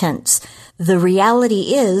past tense. The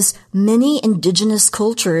reality is, many indigenous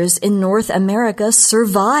cultures in North America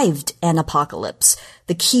survived an apocalypse.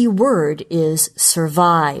 The key word is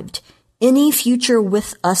survived. Any future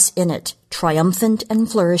with us in it, triumphant and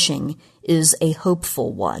flourishing, is a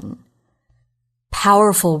hopeful one."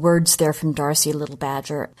 Powerful words there from Darcy Little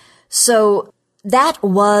Badger. So that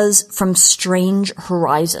was from Strange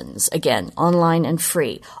Horizons, again, online and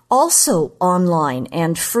free. Also online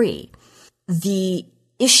and free, the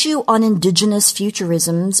issue on Indigenous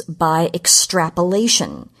Futurisms by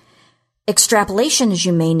Extrapolation. Extrapolation, as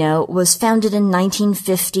you may know, was founded in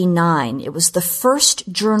 1959. It was the first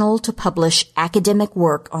journal to publish academic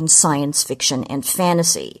work on science fiction and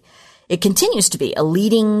fantasy. It continues to be a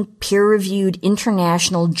leading peer-reviewed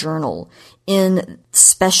international journal in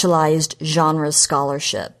specialized genre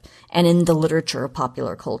scholarship and in the literature of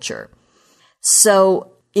popular culture. So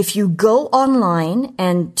if you go online,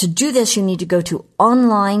 and to do this you need to go to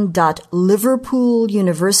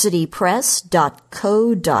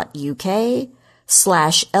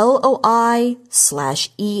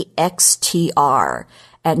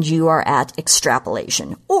And you are at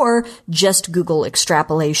Extrapolation. Or just Google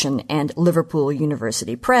Extrapolation and Liverpool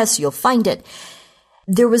University Press. You'll find it.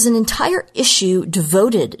 There was an entire issue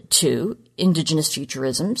devoted to Indigenous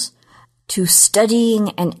futurisms, to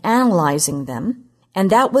studying and analyzing them.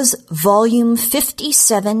 And that was volume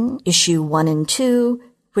 57, issue 1 and 2,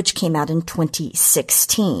 which came out in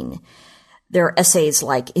 2016. There are essays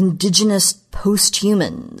like Indigenous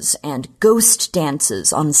Posthumans and Ghost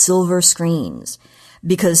Dances on Silver Screens,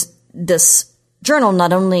 because this journal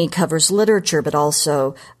not only covers literature, but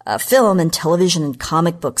also film and television and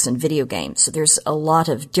comic books and video games. So there's a lot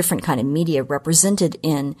of different kind of media represented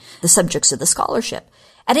in the subjects of the scholarship.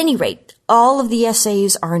 At any rate, all of the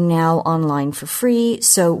essays are now online for free,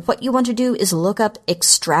 so what you want to do is look up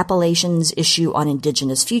Extrapolations issue on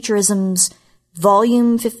Indigenous Futurisms,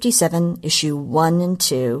 Volume 57, Issue 1 and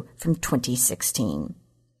 2 from 2016.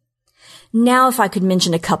 Now, if I could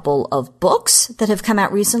mention a couple of books that have come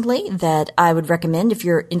out recently that I would recommend if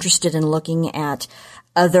you're interested in looking at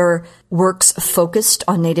other works focused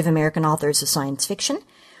on Native American authors of science fiction.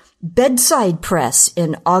 Bedside Press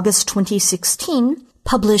in August 2016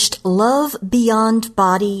 published Love Beyond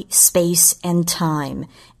Body, Space, and Time,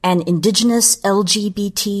 an Indigenous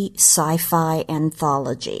LGBT sci-fi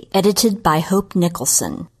anthology, edited by Hope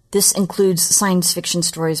Nicholson. This includes science fiction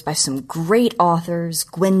stories by some great authors,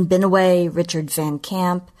 Gwen Benaway, Richard Van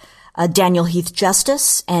Camp, Daniel Heath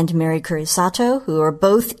Justice, and Mary Kurisato, who are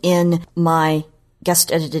both in my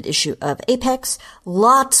guest-edited issue of Apex.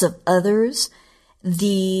 Lots of others.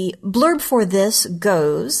 The blurb for this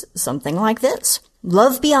goes something like this.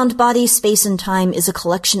 Love Beyond Body, Space, and Time is a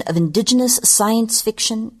collection of indigenous science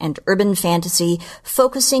fiction and urban fantasy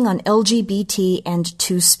focusing on LGBT and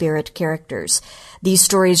two-spirit characters. These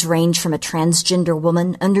stories range from a transgender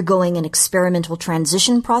woman undergoing an experimental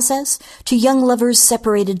transition process to young lovers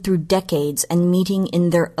separated through decades and meeting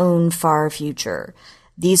in their own far future.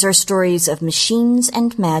 These are stories of machines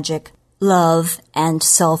and magic, love and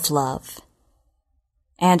self-love.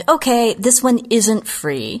 And okay, this one isn't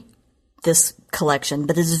free, this collection,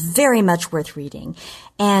 but is very much worth reading.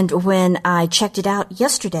 And when I checked it out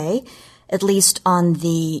yesterday, at least on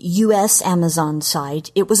the US Amazon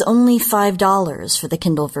site, it was only $5 for the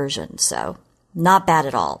Kindle version, so not bad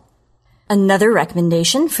at all. Another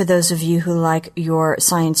recommendation for those of you who like your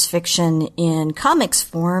science fiction in comics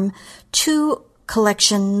form, 2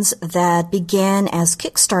 collections that began as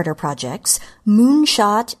Kickstarter projects,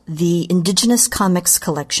 Moonshot, the Indigenous Comics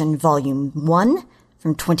Collection, Volume 1,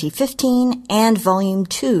 from 2015, and Volume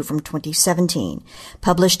 2 from 2017,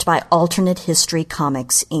 published by Alternate History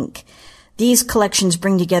Comics, Inc. These collections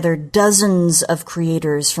bring together dozens of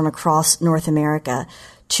creators from across North America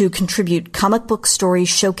to contribute comic book stories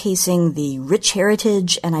showcasing the rich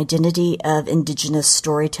heritage and identity of Indigenous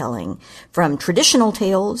storytelling, from traditional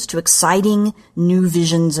tales to exciting new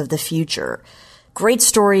visions of the future. Great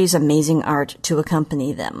stories, amazing art to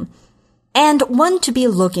accompany them. And one to be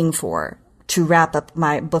looking for, to wrap up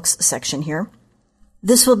my books section here.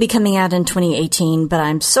 This will be coming out in 2018, but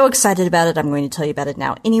I'm so excited about it, I'm going to tell you about it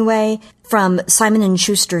now anyway. From Simon &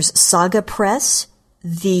 Schuster's Saga Press,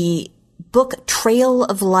 the book Trail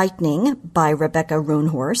of Lightning by Rebecca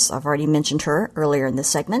Roanhorse, I've already mentioned her earlier in this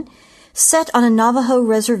segment, set on a Navajo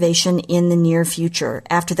reservation in the near future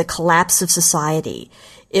after the collapse of society.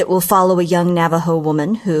 It will follow a young Navajo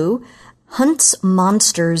woman who hunts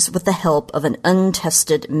monsters with the help of an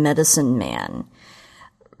untested medicine man.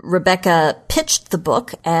 Rebecca pitched the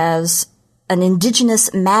book as an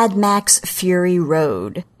Indigenous Mad Max Fury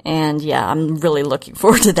Road. And yeah, I'm really looking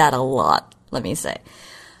forward to that a lot, let me say.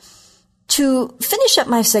 To finish up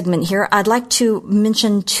my segment here, I'd like to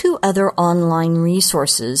mention 2 other online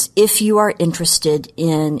resources if you are interested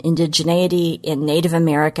in indigeneity, in Native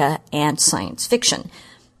America, and science fiction.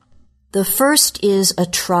 The first is A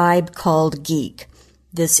Tribe Called Geek.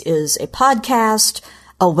 This is a podcast,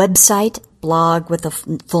 a website, blog with a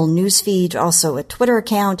full newsfeed, also a Twitter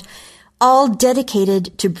account, all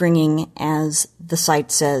dedicated to bringing, as the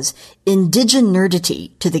site says,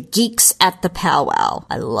 indigenerdity to the geeks at the powwow.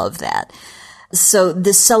 I love that. So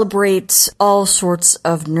this celebrates all sorts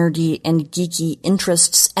of nerdy and geeky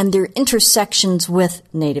interests and their intersections with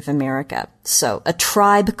Native America. So, A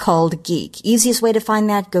Tribe Called Geek. Easiest way to find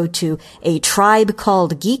that, go to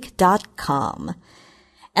atribecalledgeek.com.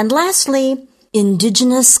 And lastly,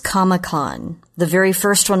 Indigenous Comic-Con. The very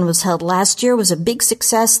first one was held last year, was a big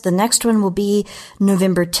success. The next one will be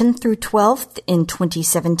November 10th through 12th in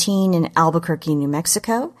 2017 in Albuquerque, New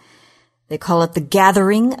Mexico. They call it the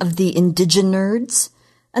Gathering of the Indigenerds.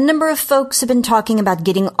 A number of folks have been talking about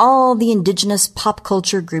getting all the indigenous pop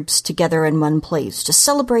culture groups together in one place to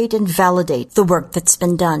celebrate and validate the work that's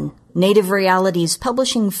been done. Native Realities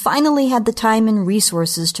Publishing finally had the time and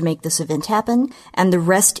resources to make this event happen, and the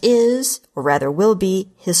rest is, or rather will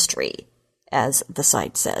be, history, as the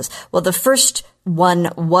site says. Well, the first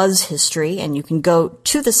one was history, and you can go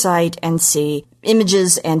to the site and see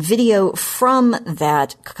images and video from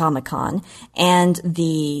that Comic-Con. And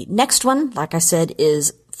the next one, like I said,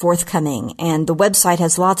 is forthcoming, and the website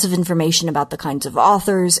has lots of information about the kinds of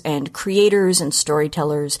authors and creators and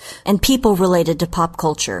storytellers and people related to pop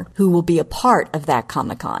culture who will be a part of that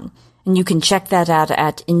Comic-Con. And you can check that out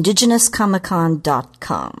at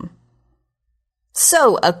indigenouscomiccon.com.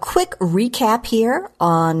 So, a quick recap here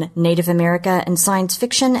on Native America and science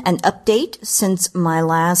fiction, an update since my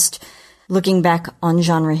last looking back on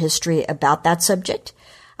genre history about that subject.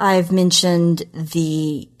 I've mentioned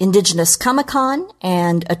the Indigenous Comic-Con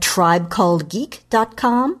and a tribe called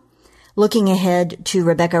Geek.com, looking ahead to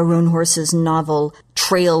Rebecca Roanhorse's novel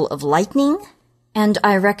Trail of Lightning, and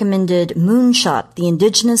I recommended Moonshot, the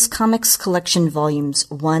Indigenous Comics Collection Volumes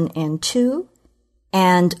 1 and 2,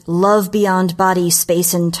 and Love Beyond Body,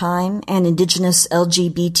 Space and Time, an Indigenous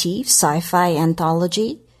LGBT sci-fi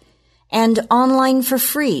anthology. And online for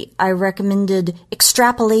free, I recommended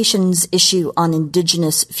Extrapolations issue on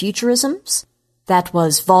Indigenous Futurisms. That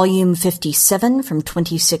was Volume 57 from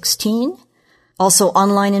 2016. Also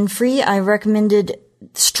online and free, I recommended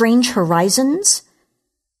Strange Horizons,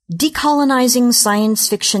 Decolonizing Science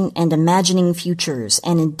Fiction and Imagining Futures,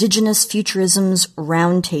 an Indigenous Futurisms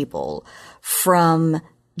Roundtable from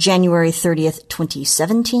January 30th,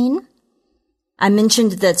 2017. I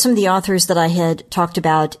mentioned that some of the authors that I had talked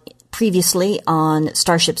about previously on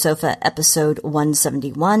Starship Sofa episode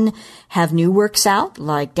 171 have new works out,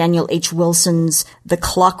 like Daniel H. Wilson's The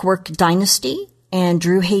Clockwork Dynasty and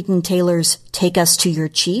Drew Hayden Taylor's Take Us to Your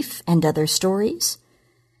Chief and Other Stories.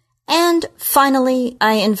 And finally,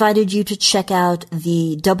 I invited you to check out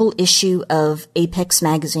the double issue of Apex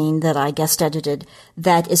magazine that I guest edited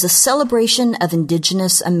that is a celebration of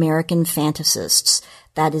Indigenous American fantasists.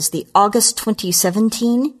 That is the August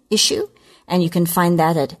 2017 issue, and you can find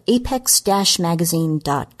that at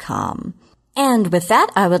apex-magazine.com. And with that,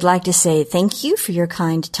 I would like to say thank you for your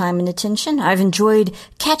kind time and attention. I've enjoyed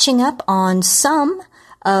catching up on some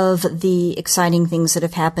of the exciting things that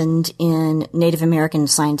have happened in Native American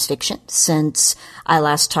science fiction since I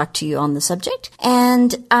last talked to you on the subject.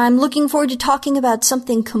 And I'm looking forward to talking about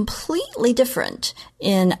something completely different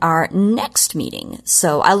in our next meeting.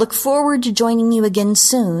 So I look forward to joining you again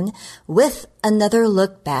soon with another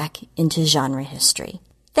look back into genre history.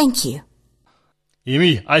 Thank you.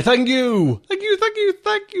 Amy, I thank you. Thank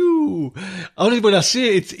you. Only when I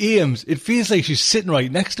say it's Ames, it feels like she's sitting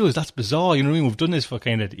right next to us. That's bizarre. You know what I mean? We've done this for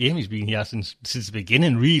kind of, Amy's been here since the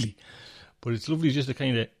beginning, really. But it's lovely just to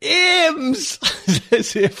kind of, Ames!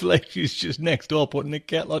 As if like she's just next door putting the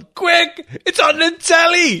kettle on. Quick! It's on the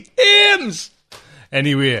telly! Ames!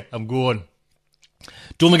 Anyway, I'm going.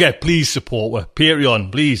 Don't forget, please support her.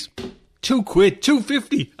 Patreon, please. £2,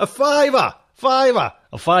 $2.50, a fiver,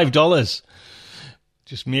 or $5.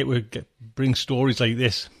 Just bring stories like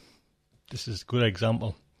this. This is a good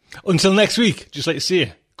example. Until next week, just like to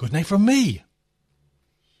say, good night from me.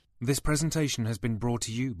 This presentation has been brought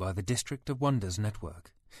to you by the District of Wonders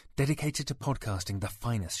Network, dedicated to podcasting the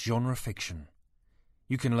finest genre fiction.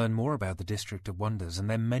 You can learn more about the District of Wonders and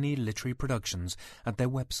their many literary productions at their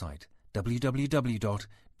website,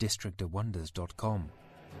 www.districtofwonders.com.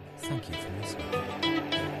 Thank you for listening.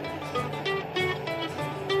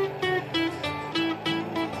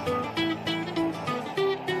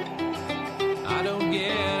 I don't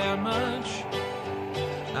get out much.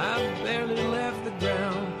 I've barely left the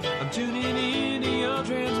ground. I'm tuning into your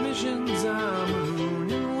transmissions. I'm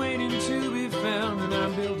mooning, waiting to be found. And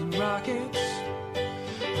I'm building rockets,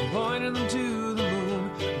 I'm pointing them to the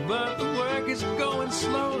moon. But the work is going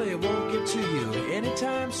slowly, won't get to you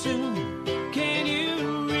anytime soon. Can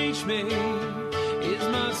you reach me? Is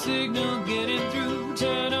my signal getting through?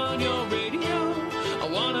 Turn on your radio, I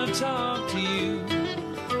wanna talk to you.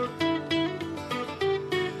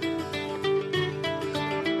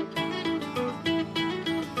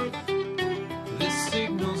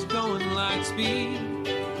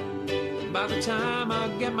 By the time I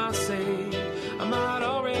get my say, I might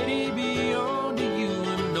already be on to you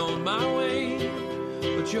and on my way.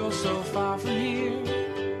 But you're so far from here,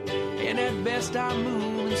 and at best I'm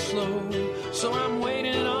moving slow. So I'm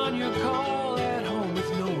waiting on your call at home with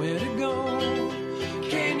nowhere to go.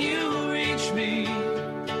 Can you reach me?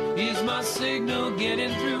 Is my signal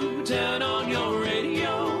getting through? Turn on your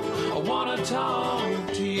radio, I wanna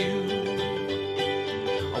talk to you.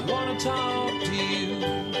 I wanna talk to you.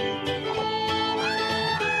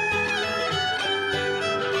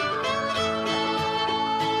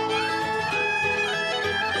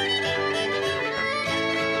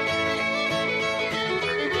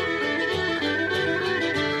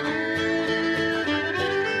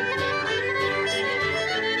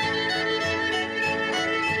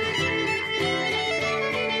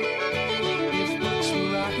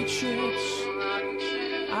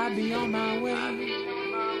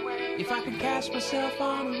 lost myself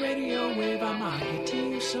on a radio wave, I might get to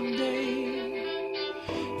you someday.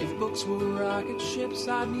 If books were rocket ships,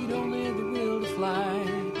 I'd need only the will to fly.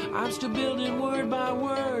 I'm still building word by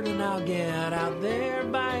word, and I'll get out there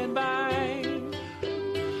by and by.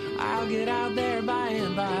 I'll get out there by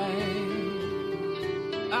and by.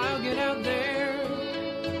 I'll get out there.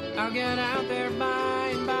 I'll get out there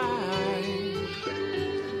by and by.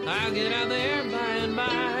 I'll get out there by and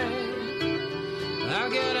by.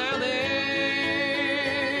 I'll get out there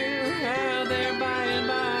by and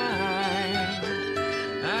by.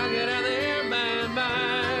 I'll get out there by and by.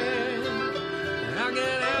 I'll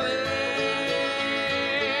get out there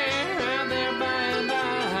by and by.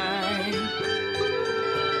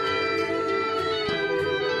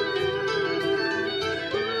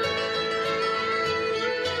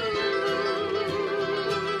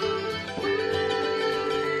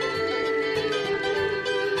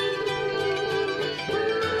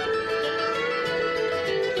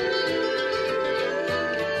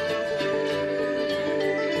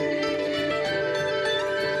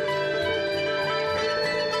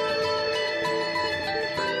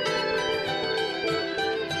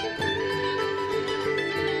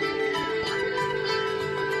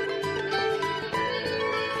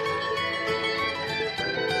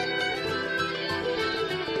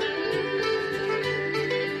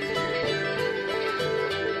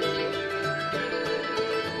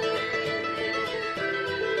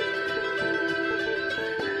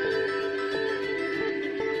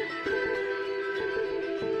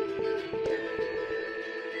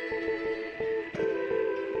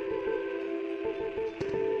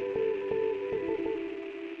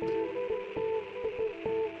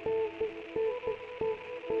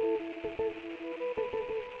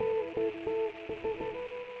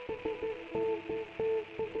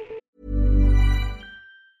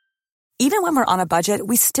 Even when we're on a budget,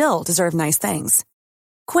 we still deserve nice things.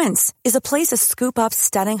 Quince is a place to scoop up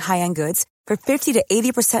stunning high-end goods for 50 to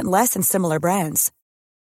 80% less than similar brands.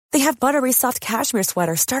 They have buttery soft cashmere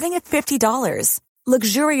sweaters starting at $50,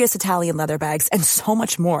 luxurious Italian leather bags, and so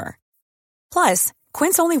much more. Plus,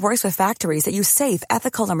 Quince only works with factories that use safe,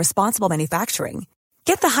 ethical, and responsible manufacturing.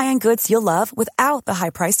 Get the high-end goods you'll love without the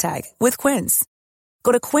high price tag with Quince.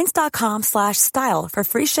 Go to quince.com/style for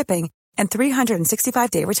free shipping and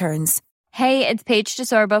 365-day returns. Hey, it's Paige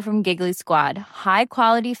DeSorbo from Giggly Squad. High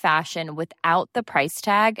quality fashion without the price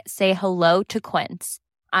tag. Say hello to Quince.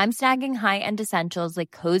 I'm snagging high-end essentials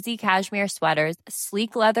like cozy cashmere sweaters,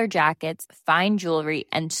 sleek leather jackets, fine jewelry,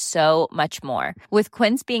 and so much more. With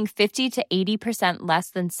Quince being 50 to 80%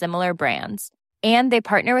 less than similar brands. And they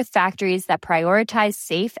partner with factories that prioritize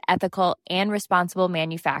safe, ethical, and responsible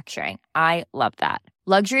manufacturing. I love that.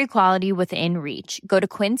 Luxury quality within reach. Go to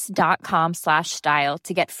quince.com/style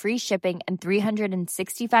to get free shipping and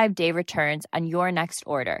 365-day returns on your next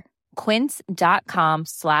order.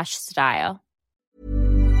 Quince.com/style.